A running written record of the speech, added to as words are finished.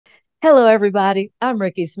Hello, everybody. I'm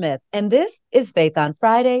RikkiSmith, and this is Faith on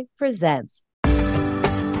Friday Presents.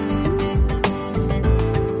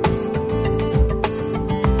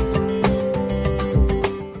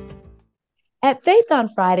 At Faith on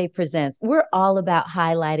Friday Presents, we're all about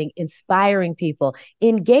highlighting inspiring people,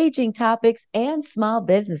 engaging topics, and small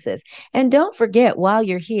businesses. And don't forget, while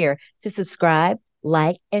you're here, to subscribe,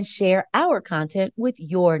 like, and share our content with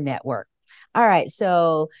your network. All right.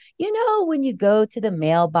 So, when you go to the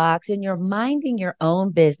mailbox and you're minding your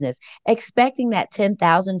own business, expecting that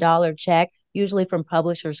 $10,000 check, usually from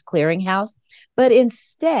Publishers Clearinghouse, but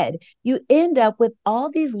instead you end up with all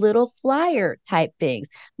these little flyer type things,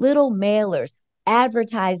 little mailers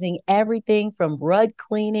advertising everything from rug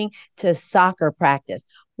cleaning to soccer practice.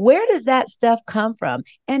 Where does that stuff come from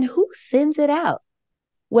and who sends it out?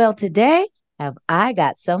 Well, today, have I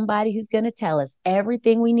got somebody who's going to tell us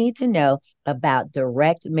everything we need to know about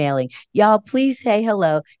direct mailing. Y'all, please say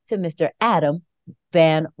hello to Mr. Adam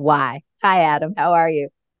VanWye. Hi, Adam. How are you?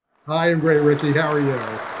 Hi, I'm great, Rikki. How are you?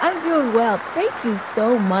 I'm doing well. Thank you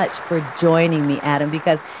so much for joining me, Adam,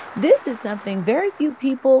 because this is something very few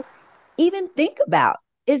people even think about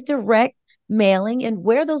is direct mailing and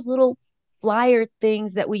where those little flyer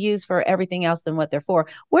things that we use for everything else than what they're for,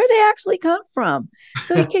 where they actually come from.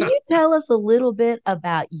 So can you tell us a little bit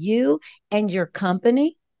about you and your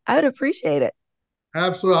company? I would appreciate it.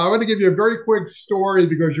 Absolutely. I want to give you a very quick story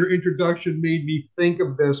because your introduction made me think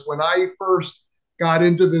of this. When I first got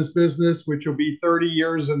into this business, which will be 30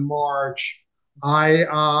 years in March, I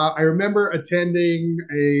remember attending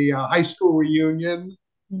a high school reunion,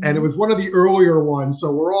 and it Mhm. was one of the earlier ones.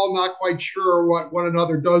 So we're all not quite sure what one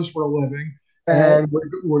another does for a living. Right. And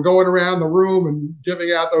we're going around the room and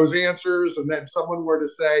giving out those answers. And then someone were to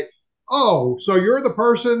say, "Oh, so you're the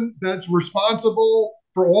person that's responsible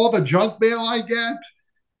for all the junk mail I get?"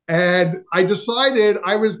 And I decided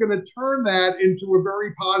I was going to turn that into a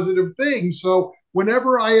very positive thing. So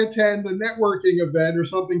whenever I attend a networking event or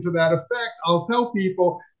something to that effect, I'll tell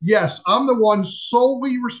people, yes, I'm the one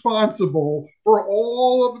solely responsible for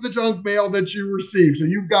all of the junk mail that you receive. So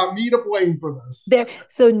you've got me to blame for this. There.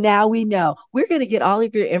 So now we know we're going to get all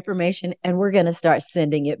of your information and we're going to start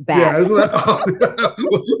sending it Yeah, back. isn't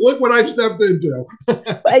that, look what I've stepped into.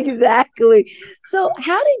 Exactly. So,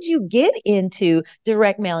 how did you get into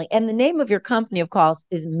direct mailing? And the name of your company, of course,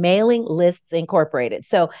 is Mailing Lists Incorporated.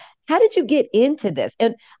 So, how did you get into this?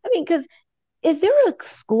 And I mean, because is there a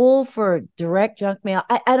school for direct junk mail?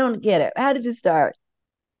 I don't get it. How did you start?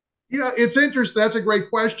 It's interesting. That's a great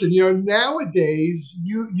question. Nowadays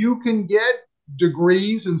you can get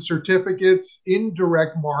degrees and certificates in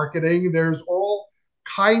direct marketing. There's all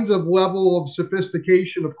kinds of level of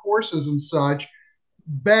sophistication of courses and such.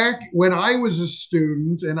 Back when I was a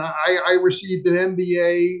student, and I received an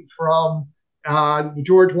MBA from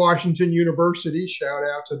George Washington University. Shout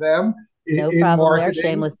out to them No in problem there. marketing.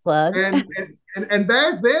 Shameless plug. And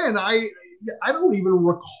back then, I don't even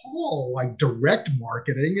recall like direct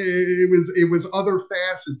marketing. It was other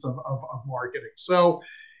facets of marketing. So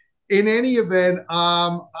in any event,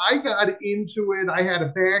 I got into it. I had a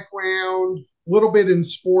background, a little bit in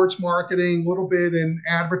sports marketing, a little bit in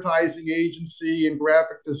advertising agency and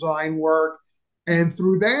graphic design work. And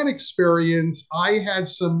through that experience, I had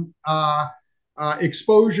some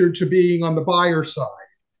exposure to being on the buyer side.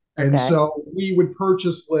 And Okay. so we would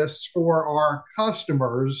purchase lists for our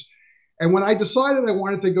customers. And when I decided I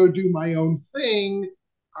wanted to go do my own thing,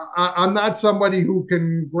 I'm not somebody who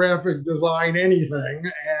can graphic design anything.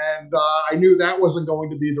 And I knew that wasn't going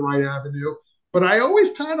to be the right avenue. But I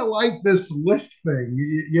always kind of like this list thing,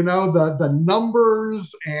 the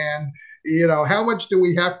numbers and, how much do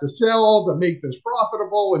we have to sell to make this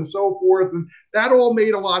profitable and so forth. And that all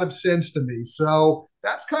made a lot of sense to me. So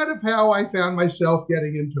that's kind of how I found myself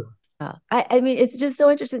getting into it. I mean, it's just so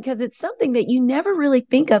interesting because it's something that you never really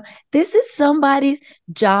think of. This is somebody's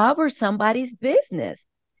job or somebody's business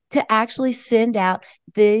to actually send out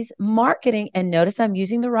these marketing. And notice I'm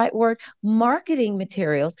using the right word, marketing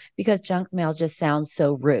materials, because junk mail just sounds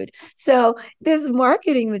so rude. So, this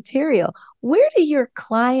marketing material, where do your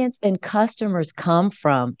clients and customers come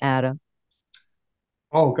from, Adam?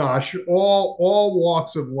 Oh gosh, all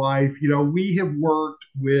walks of life. We have worked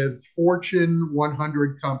with Fortune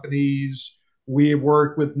 100 companies. We have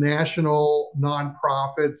worked with national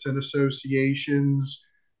nonprofits and associations,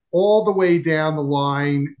 all the way down the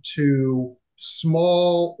line to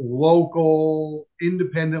small, local,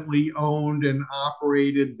 independently owned and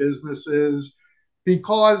operated businesses.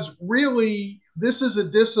 Because really, this is a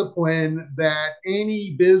discipline that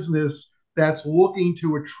any business that's looking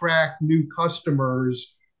to attract new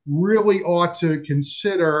customers really ought to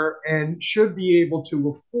consider and should be able to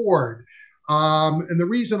afford. And the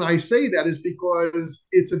reason I say that is because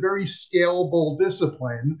it's a very scalable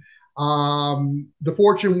discipline. The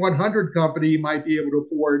Fortune 100 company might be able to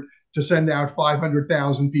afford to send out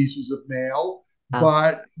 500,000 pieces of mail, Wow.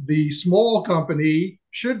 but the small company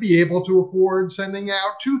should be able to afford sending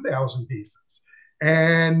out 2,000 pieces.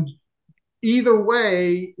 And either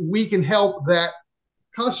way, we can help that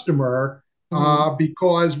customer Mhm.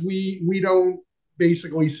 because we don't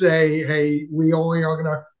basically say, hey, we only are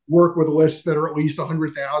going to work with lists that are at least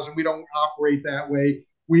 100,000. We don't operate that way.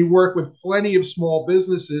 We work with plenty of small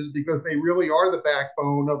businesses because they really are the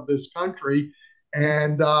backbone of this country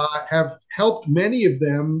and have helped many of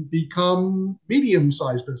them become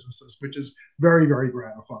medium-sized businesses, which is very, very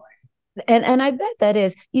gratifying. And I bet that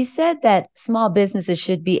is. You said that small businesses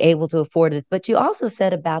should be able to afford it, but you also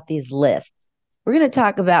said about these lists. We're going to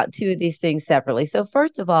talk about two of these things separately. So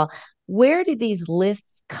first of all, where do these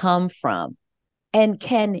lists come from? And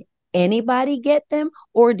can anybody get them,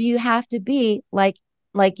 or do you have to be like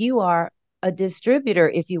you are a distributor,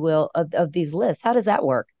 if you will, of these lists? How does that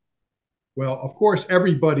work? Well, of course,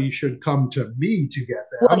 everybody should come to me to get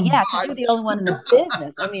Well, them, yeah, because you're the only one in the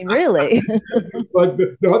business. I mean, really. but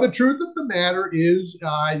no, the truth of the matter is,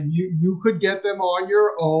 you could get them on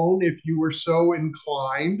your own if you were so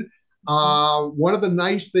inclined. One of the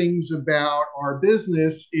nice things about our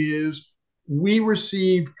business is we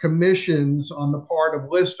receive commissions on the part of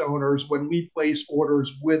list owners when we place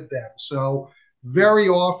orders with them. So very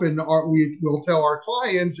often we will tell our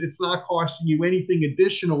clients it's not costing you anything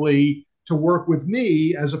additionally to work with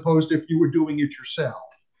me as opposed to if you were doing it yourself.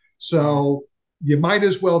 Yeah. So you might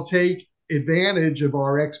as well take advantage of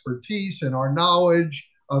our expertise and our knowledge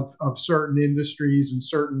of certain industries and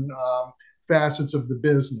certain facets of the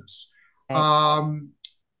business. Right. Um,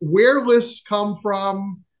 where lists come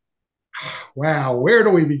from? Wow, where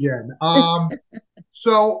do we begin?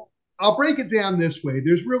 So I'll break it down this way.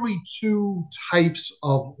 There's really two types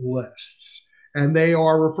of lists, and they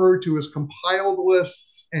are referred to as compiled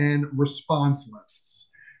lists and response lists.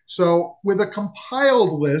 So with a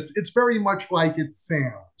compiled list, it's very much like it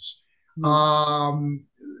sounds. Mhm. Um,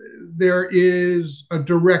 there is a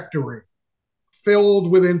directory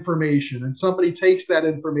filled with information, and somebody takes that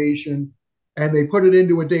information and they put it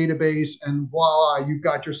into a database, and voila, you've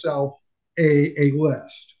got yourself a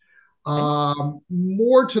list. Okay.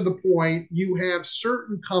 More to the point, you have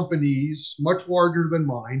certain companies, much larger than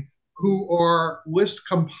mine, who are list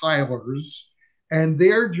compilers, and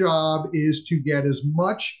their job is to get as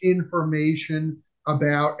much information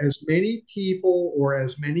about as many people or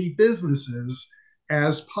as many businesses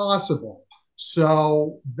as possible.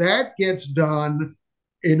 So that gets done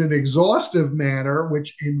in an exhaustive manner,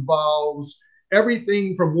 which involves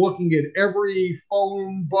everything from looking at every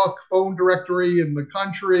phone book, phone directory in the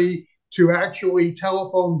country to actually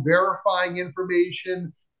telephone verifying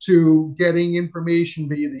information to getting information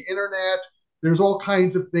via the internet. There's all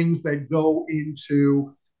kinds of things that go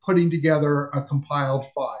into putting together a compiled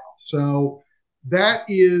file. So that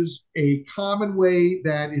is a common way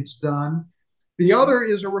that it's done. The Mhm. other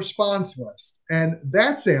is a response list, and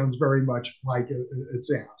that sounds very much like it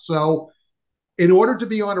sounds. So, in order to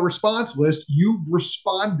be on a response list, you've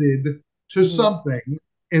responded to Mhm. something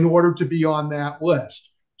in order to be on that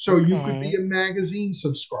list. So, you could be Okay. a magazine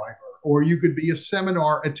subscriber, or you could be a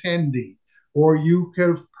seminar attendee, or you could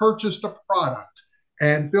have purchased a product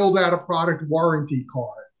and filled out a product warranty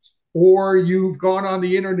card, or you've gone on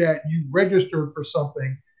the internet, you've registered for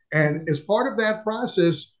something. And Mhm. as part of that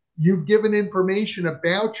process, you've given information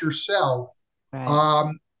about yourself. Right.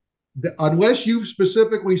 Um, Unless you've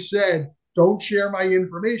specifically said, don't share my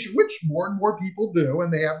information, which more and more people do,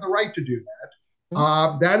 and they have the right to do that,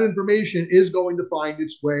 Mhm. that information is going to find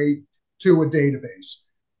its way to a database.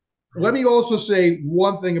 Let Right. me also say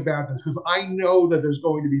one thing about this, because I know that there's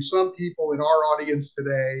going to be some people in our audience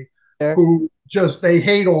today Sure. who just they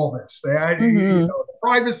hate all this. Hmm. The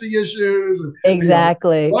privacy issues, and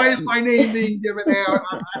Exactly. why is my name being given out?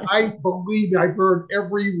 I believe me, I've heard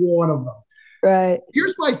every one of them. Right.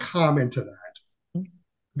 Here's my comment to that.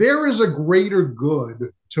 There is a greater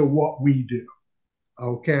good to what we do.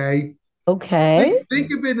 Okay, Okay.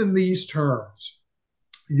 think of it in these terms.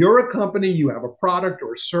 You're a company, you have a product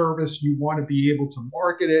or a service, you want to be able to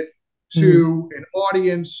market it Mhm. to an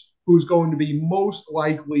audience who's going to be most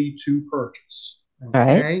likely to purchase. All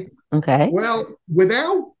right. Okay. Okay. Well,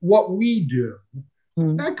 without what we do,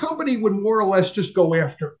 Mhm. that company would more or less just go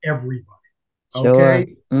after everybody. Sure.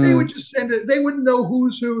 Okay. They would Mm. just send it, they wouldn't know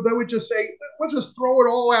who's who. They would just say, let's just throw it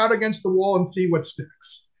all out against the wall and see what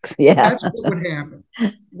sticks. Yeah. That's what would happen.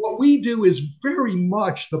 What we do is very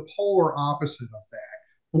much the polar opposite of that.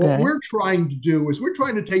 What Okay. we're trying to do is we're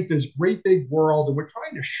trying to take this great big world and we're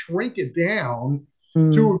trying to shrink it down to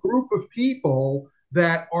Mm, a group of people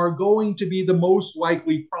that are going to be the most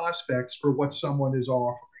likely prospects for what someone is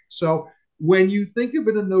offering. So when you think of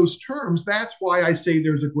it in those terms, that's why I say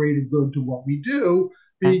there's a greater good to what we do.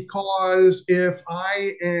 okay. Because if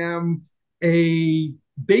I am a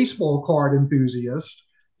baseball card enthusiast,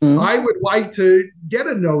 Mm. I would like to get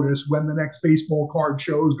a notice when the next baseball card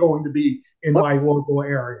show is going to be in my local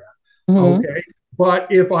area. Mm-hmm. Okay.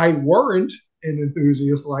 But if I weren't an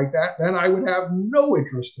enthusiast like that, then I would have no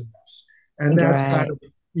interest in this. And that's kind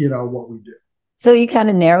Right. of, what we do. So you kind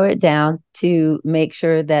of narrow it down to make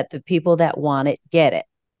sure that the people that want it get it.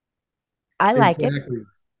 I like it. Exactly.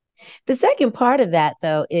 The second part of that,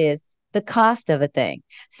 though, is the cost of a thing.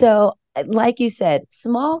 So, like you said,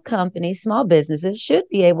 small companies, small businesses should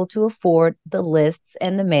be able to afford the lists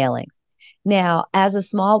and the mailings. Now, as a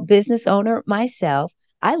small business owner myself,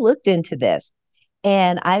 I looked into this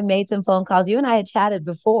and I made some phone calls. You and I had chatted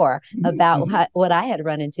before about Mm-hmm. what I had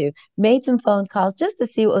run into, made some phone calls just to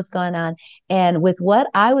see what was going on. And with what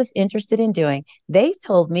I was interested in doing, they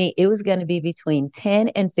told me it was going to be between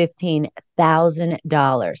 $10,000 and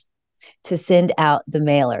 $15,000 to send out the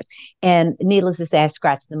mailers. And needless to say, I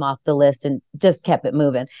scratched them off the list and just kept it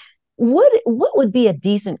moving. What would be a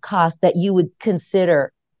decent cost that you would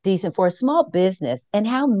consider decent for a small business? And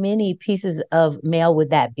how many pieces of mail would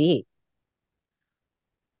that be?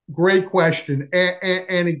 Great question.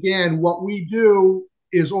 And again, what we do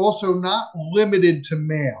is also not limited to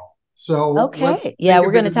mail. So let's Okay. Yeah, think we're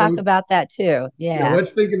of it going to in talk those. about that too. Yeah, Yeah.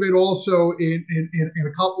 let's think of it also in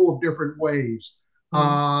a couple of different ways.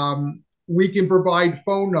 Mm-hmm. We can provide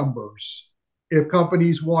phone numbers if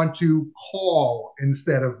companies want to call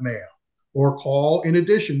instead of mail or call in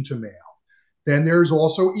addition to mail. Then there's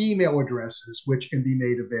also email addresses which can be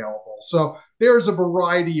made available. So there's a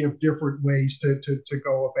variety of different ways to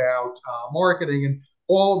go about marketing. And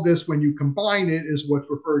all of this, when you combine it, is what's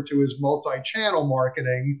referred to as multi channel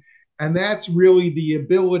marketing. And that's really the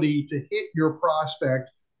ability to hit your prospect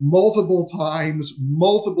multiple times,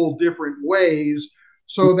 multiple different ways,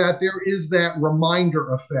 so that there is that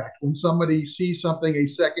reminder effect. When somebody sees something a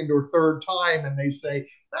second or third time and they say,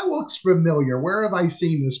 that looks familiar. Where have I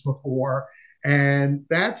seen this before? And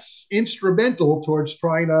that's instrumental towards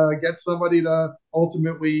trying to get somebody to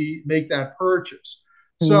ultimately make that purchase.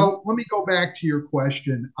 Mm-hmm. So let me go back to your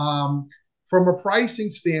question. From a pricing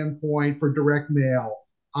standpoint for direct mail,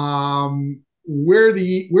 we're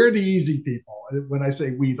the easy people. When I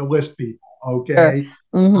say we, the list people. Sure. Okay.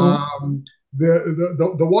 Mm-hmm. Um,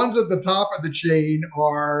 the ones at the top of the chain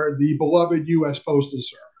are the beloved U.S. Postal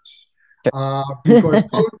Service, because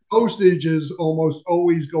Sure. postage is almost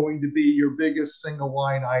always going to be your biggest single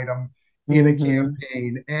line item in a Mm-hmm.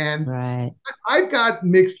 campaign. And Right. I've got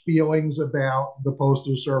mixed feelings about the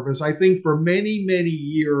Postal Service. I think for many, many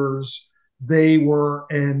years, they were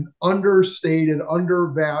an understated,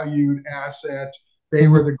 undervalued asset. They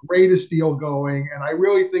were Mm-hmm. the greatest deal going. And I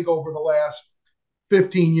really think over the last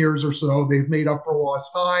 15 years or so, they've made up for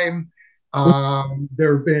lost time.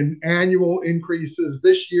 There have been annual increases.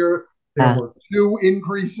 This year, there Yeah. were two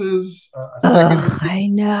increases. A second Oh, increase I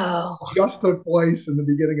know. just took place in the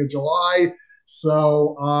beginning of July.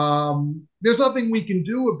 So there's nothing we can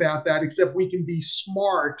do about that except we can be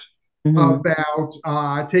smart Mm-hmm.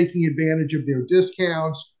 about taking advantage of their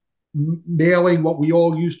discounts. Mailing what we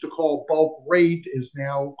all used to call bulk rate is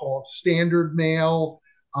now called standard mail.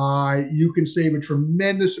 You can save a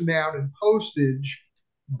tremendous amount in postage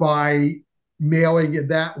by mailing at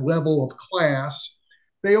that level of class.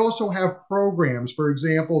 They also have programs. For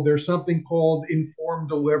example, there's something called informed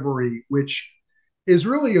delivery, which is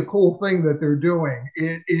really a cool thing that they're doing.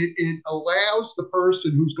 It allows the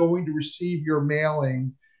person who's going to receive your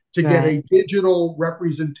mailing to get Right. a digital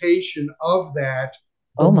representation of that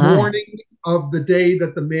the Oh my. morning of the day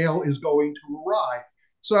that the mail is going to arrive.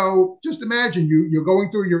 So just imagine you're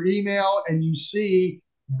going through your email and you see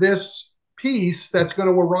this piece that's going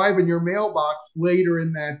to arrive in your mailbox later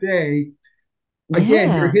in that day. Again,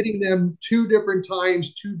 you're Yeah. hitting them two different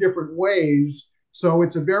times, two different ways. So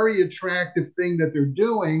it's a very attractive thing that they're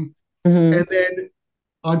doing. Mm-hmm. And then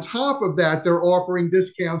on top of that, they're offering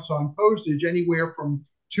discounts on postage anywhere from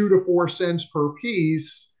 2 to 4 cents per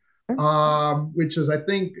piece, which is, I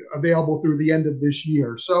think, available through the end of this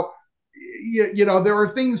year. So, there are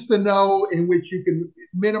things to know in which you can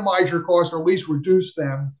minimize your costs or at least reduce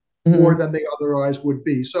them more Mm-hmm. than they otherwise would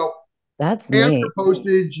be. So, That's after neat.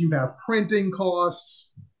 postage, you have printing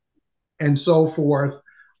costs and so forth.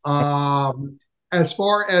 Um, As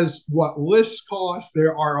far as what lists cost,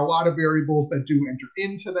 there are a lot of variables that do enter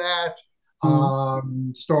into that,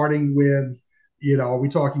 Mm. starting with, are we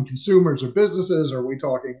talking consumers or businesses? Are we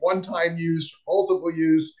talking one-time use or multiple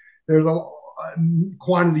use? There's a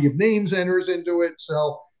quantity of names enters into it.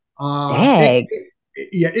 So um, it, Dag. it,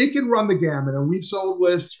 yeah, it can run the gamut. And we've sold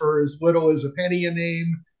lists for as little as a penny a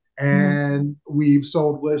name, Mm. and we've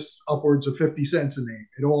sold lists upwards of 50 cents a name.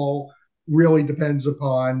 It all really depends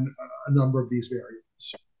upon a number of these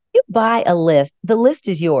variables. You buy a list. The list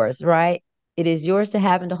is yours, right? It is yours to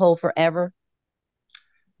have and to hold forever.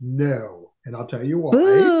 No. And I'll tell you why.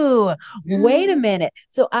 Boo. Wait a Yeah. minute.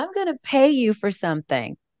 So I'm going to pay you for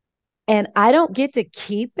something and I don't get to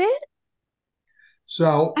keep it?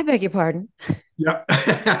 I So, beg your pardon. yeah,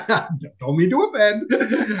 don't mean to offend.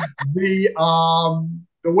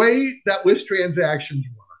 The way that list transactions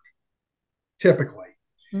work typically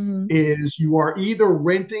Mhm. is you are either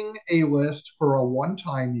renting a list for a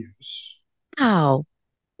one-time use, Wow.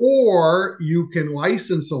 or you can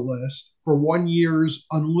license a list for 1 year's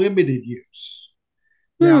unlimited use.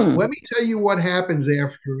 Now, Hmm. let me tell you what happens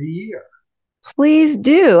after a year. Please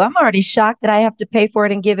do. I'm already shocked that I have to pay for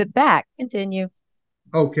it and give it back. Continue.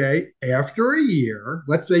 Okay, after a year,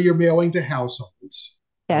 let's say you're mailing to households,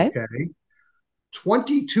 Okay. okay,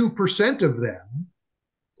 22% of them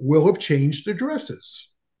will have changed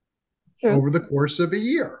addresses True. over the course of a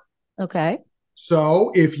year. Okay.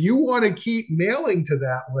 So if you want to keep mailing to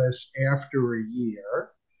that list after a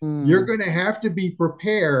year, you're Hmm. going to have to be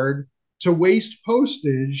prepared to waste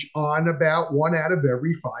postage on about one out of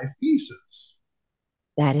every five pieces.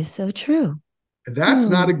 That is so true. That's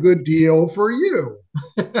not a Hmm. good deal for you.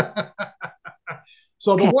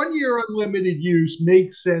 So the Okay. 1 year unlimited use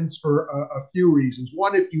makes sense for a few reasons.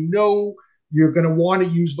 One, if you know you're going to want to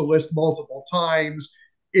use the list multiple times,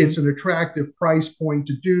 it's an attractive price point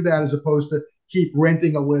to do that as opposed to keep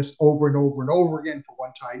renting a list over and over and over again for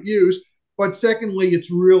one-time use. But secondly, it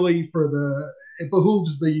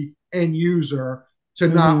behooves the end user to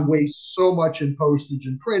not Mm-hmm. waste so much in postage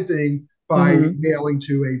and printing by Mm-hmm. mailing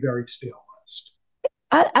to a very stale list.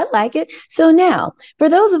 I like it. So now, for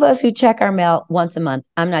those of us who check our mail once a month,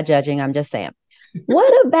 I'm not judging, I'm just saying,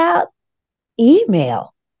 what about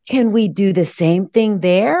email? Can we do the same thing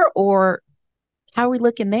there or how are we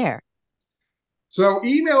looking there? So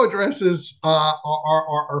email addresses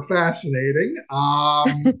are fascinating.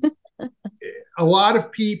 A lot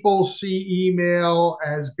of people see email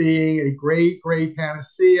as being a great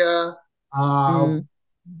panacea, uh, Mm,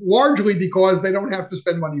 largely because they don't have to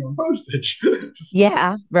spend money on postage.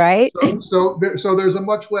 yeah, right. So there's a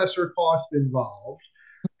much lesser cost involved.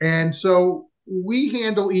 And so we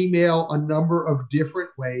handle email a number of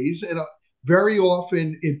different ways. And very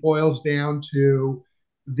often it boils down to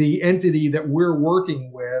the entity that we're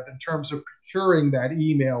working with in terms of procuring that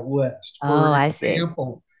email list. Oh, For I see.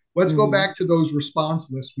 example, let's go Mm-hmm. back to those response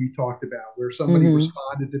lists we talked about where somebody Mm-hmm.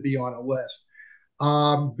 responded to be on a list.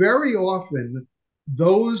 Very often,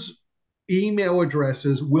 those email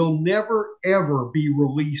addresses will never, ever be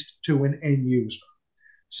released to an end user.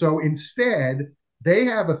 So instead, they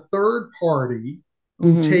have a third party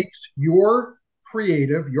who Mm-hmm. takes your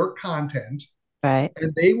creative, your content, Right.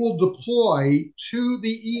 and they will deploy to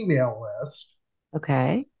the email list.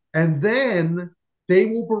 Okay. And then they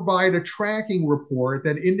will provide a tracking report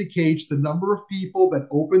that indicates the number of people that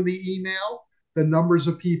opened the email, the numbers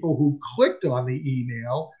of people who clicked on the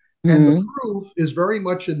email. And the Mm-hmm. proof is very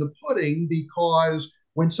much in the pudding because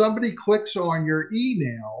when somebody clicks on your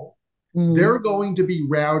email, Mm-hmm. they're going to be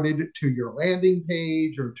routed to your landing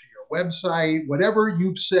page or to your website, whatever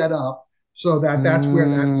you've set up, so that that's where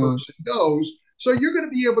that Mm, person goes. So you're going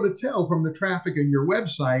to be able to tell from the traffic in your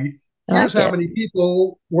website, I here's like how it. many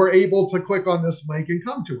people were able to click on this link and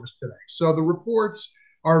come to us today. So the reports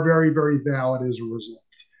are very valid as a result.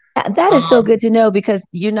 That is so Um, good to know because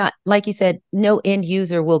you're not, like you said, no end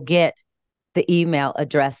user will get the email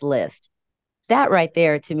address list. That right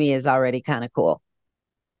there to me is already kind of cool.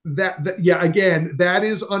 yeah, again, that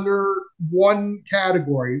is under one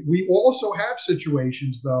category. We also have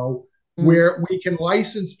situations though Mm. where we can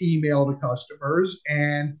license email to customers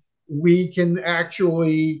and we can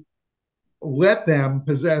actually let them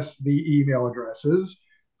possess the email addresses.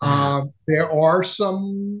 Wow. There are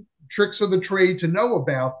some tricks of the trade to know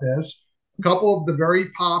about this. A couple of the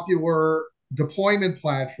very popular deployment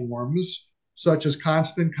platforms such as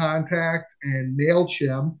Constant Contact and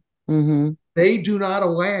Mailchimp, Mm-hmm. they do not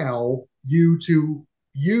allow you to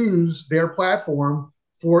use their platform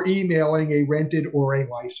for emailing a rented or a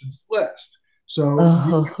licensed list. So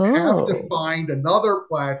you Oh, have to ho. find another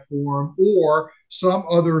platform or some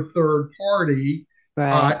other third party.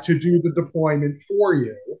 Right. to do the deployment for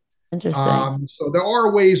you. Interesting. So there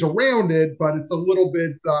are ways around it, but it's a little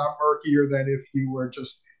bit murkier than if you were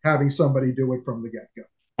just having somebody do it from the get-go.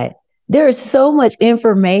 Right. There is so much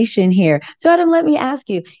information here. So, Adam, let me ask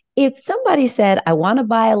you, if somebody said, I want to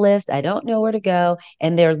buy a list, I don't know where to go,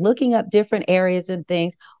 and they're looking up different areas and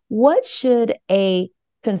things, what should a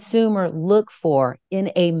consumer look for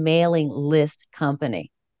in a mailing list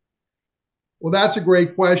company? Well, that's a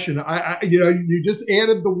great question. You just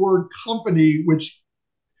added the word company, which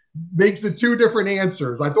makes it two different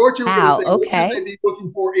answers. I thought you were going to How? say, what should Okay. they be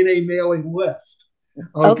looking for in a mailing list?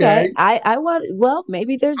 Okay. Okay. I want, well,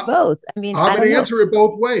 maybe there's both. I mean, I'm I don't going to know. answer it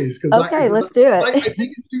both ways because Okay, let's do I it.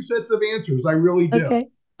 think it's two sets of answers. I really do. Okay.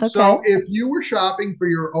 So Okay. if you were shopping for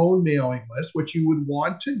your own mailing list, what you would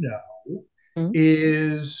want to know Mm,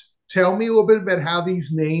 is tell me a little bit about how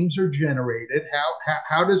these names are generated.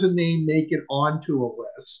 How does a name make it onto a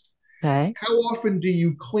list? okay. How often do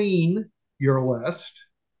you clean your list?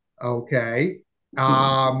 Okay.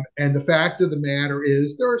 Mm, And the fact of the matter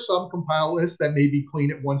is, there are some compile lists that maybe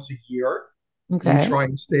clean it once a year. We okay. try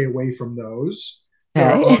and stay away from those. There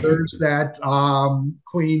are Okay. others that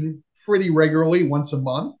clean pretty regularly, once a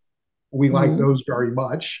month. We like Mm, those very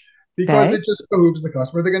much because okay. it just behooves the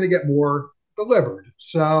customer. They're going to get more delivered.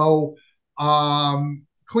 So,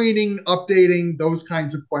 cleaning, updating, those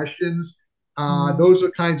kinds of questions, Mm, those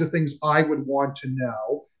are kinds of things I would want to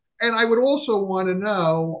know. And I would also want to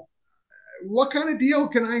know what kind of deal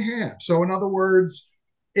can I have? So, in other words,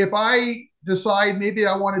 if I decide maybe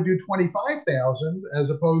I want to do 25,000 as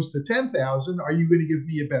opposed to 10,000, are you going to give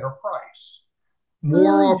me a better price?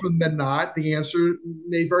 More mm. often than not, the answer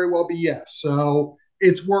may very well be yes. So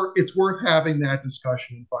it's worth having that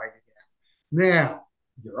discussion and finding out. Now,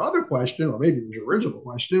 your other question, or maybe your original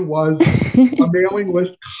question, was a mailing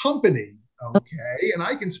list company. Okay, and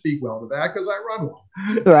I can speak well to that because I run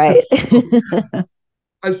one. Right.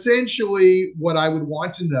 So essentially, what I would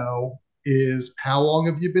want to know is how long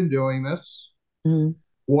have you been doing this? Mm,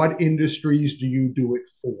 What industries do you do it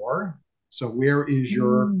for? So, where is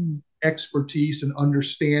your mm. expertise in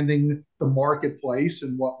understanding the marketplace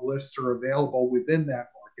and what lists are available within that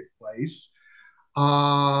marketplace?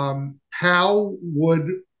 How would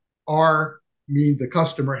the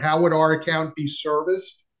customer, how would our account be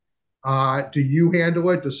serviced? Do you handle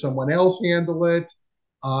it? Does someone else handle it?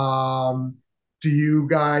 Um, do you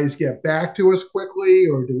guys get back to us quickly,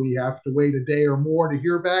 or do we have to wait a day or more to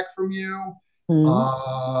hear back from you?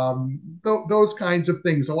 Mm. Those kinds of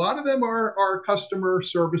things. A lot of them are customer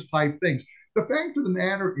service type things. The fact of the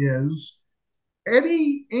matter is,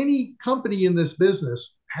 any company in this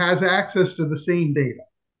business has access to the same data.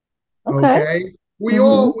 Okay. Okay, we Hmm.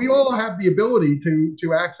 all have the ability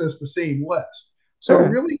to access the same list. So Sure.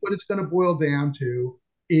 really, what it's going to boil down to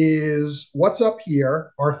is what's up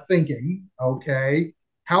here, our thinking. Okay,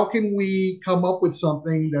 how can we come up with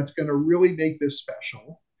something that's going to really make this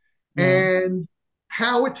special? Yeah. And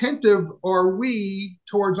how attentive are we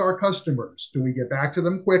towards our customers? Do we get back to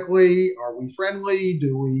them quickly? Are we friendly?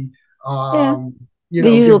 Do we, Yeah. um, The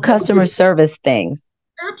usual give them a customer good? service things.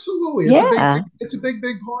 Absolutely, Yeah. it's a big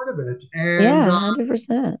part of it, and Yeah.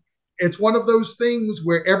 100%. it's one of those things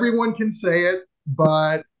where everyone can say it,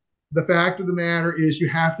 but the fact of the matter is, you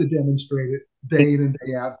have to demonstrate it day in and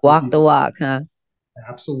day out for Walk the people. walk, huh?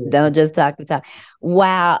 Absolutely. Don't just talk the talk.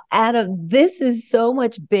 Wow, Adam, this is so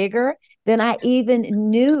much bigger than I even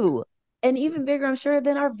knew. And even bigger, I'm sure,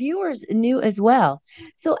 than our viewers knew as well.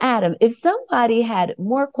 So, Adam, if somebody had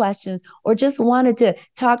more questions or just wanted to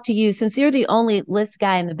talk to you, since you're the only list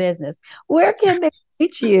guy in the business, where can they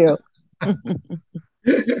reach you?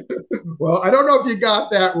 Well, I don't know if you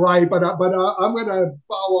got that right, but I'm going to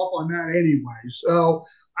follow up on that anyway. So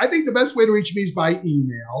I think the best way to reach me is by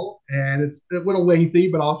email, and it's a little lengthy,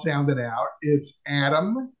 but I'll sound it out. It's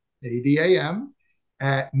Adam, ADAM,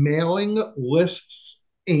 at Mailing Lists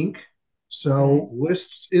Inc. Okay. So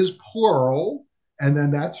lists is plural, and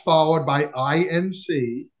then that's followed by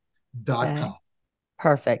inc.com. Okay.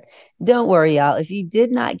 Perfect. Don't worry, y'all. If you did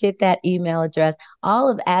not get that email address, all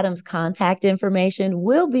of Adam's contact information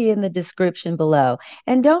will be in the description below.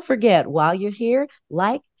 And don't forget, while you're here,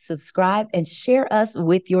 like, subscribe, and share us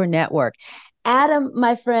with your network. Adam,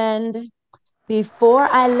 my friend, before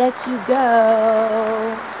I let you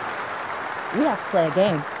go, we have to play a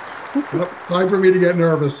game. Yep, time for me to get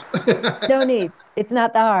nervous. No need. It's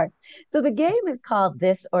not that hard. So the game is called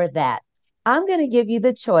This or That. I'm going to give you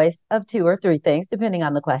the choice of two or three things, depending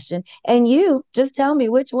on the question, and you just tell me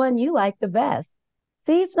which one you like the best.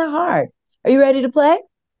 See, it's not hard. Are you ready to play?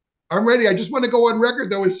 I'm ready. I just want to go on record,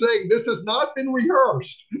 though, as saying this has not been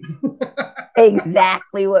rehearsed.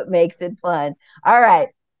 Exactly what makes it fun. All right,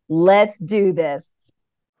 let's do this.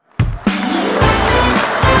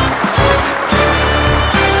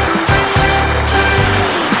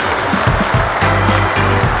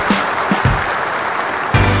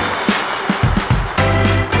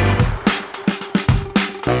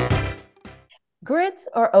 Grits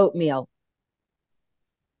or oatmeal?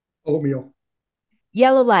 Oatmeal.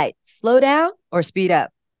 Yellow light, slow down or speed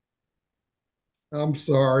up? I'm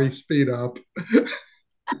sorry. Speed up.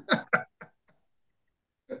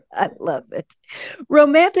 I love it.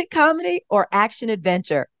 Romantic comedy or action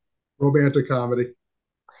adventure? Romantic comedy.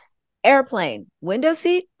 Airplane, window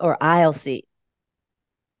seat or aisle seat?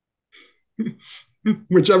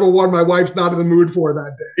 Whichever one my wife's not in the mood for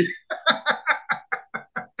that day.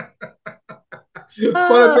 But if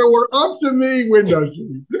Oh, it were up to me, window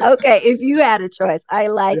seat. okay. If you had a choice, I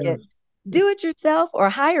like it. Yes. Do it yourself or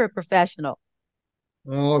hire a professional.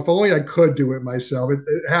 Oh, if only I could do it myself. It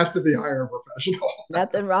has to be hire a professional.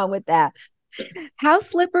 Nothing wrong with that. House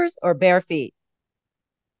slippers or bare feet?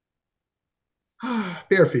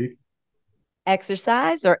 Bare feet.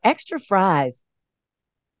 Exercise or extra fries?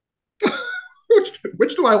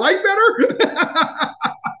 Which do I like better?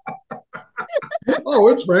 Oh,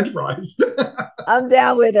 it's French fries. I'm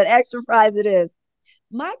down with it. Extra fries it is.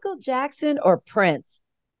 Michael Jackson or Prince?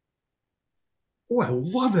 Oh, I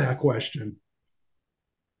love that question.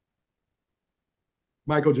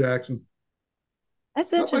 Michael Jackson.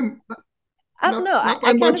 That's Not by interesting. I don't know. not by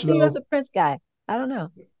I kind of much see you as a though. Prince guy. I don't know.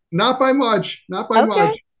 Not by much. Not by Okay.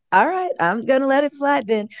 much. All right. I'm going to let it slide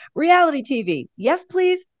then. Reality TV. Yes,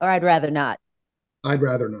 please. Or I'd rather not. I'd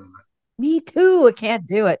rather not. Me too. I can't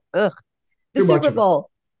do it. Ugh. The Too much Super of it. Bowl.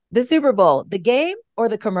 The Super Bowl. The game or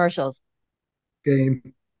the commercials?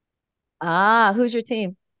 Game. Ah, who's your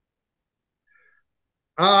team?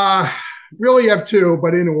 Uh really have two,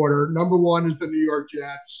 but in order. Number one is the New York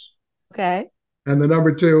Jets. Okay. And the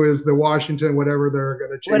number two is the Washington, whatever they're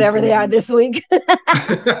going to change Whatever the they are name. this week.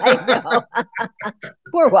 I know.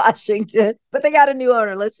 Poor Washington, but they got a new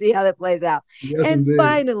owner. Let's see how that plays out. Yes, And indeed.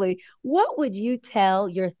 finally, what would you tell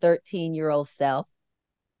your 13-year-old self?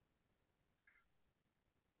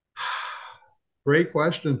 Great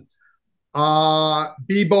question.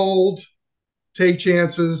 Be bold, take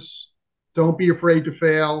chances, don't be afraid to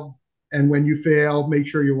fail. And when you fail, make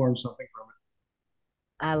sure you learn something from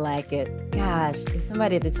it. I like it. Gosh, if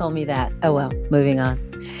somebody had told me that. Oh, well, moving on.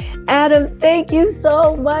 Adam, thank you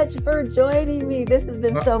so much for joining me. This has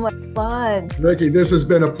been so much fun. Rikki, this has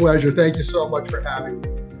been a pleasure. Thank you so much for having me.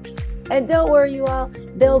 And don't worry, you all,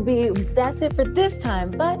 that's it for this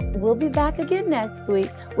time, but we'll be back again next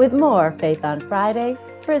week with more Faith on Friday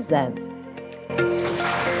Presents.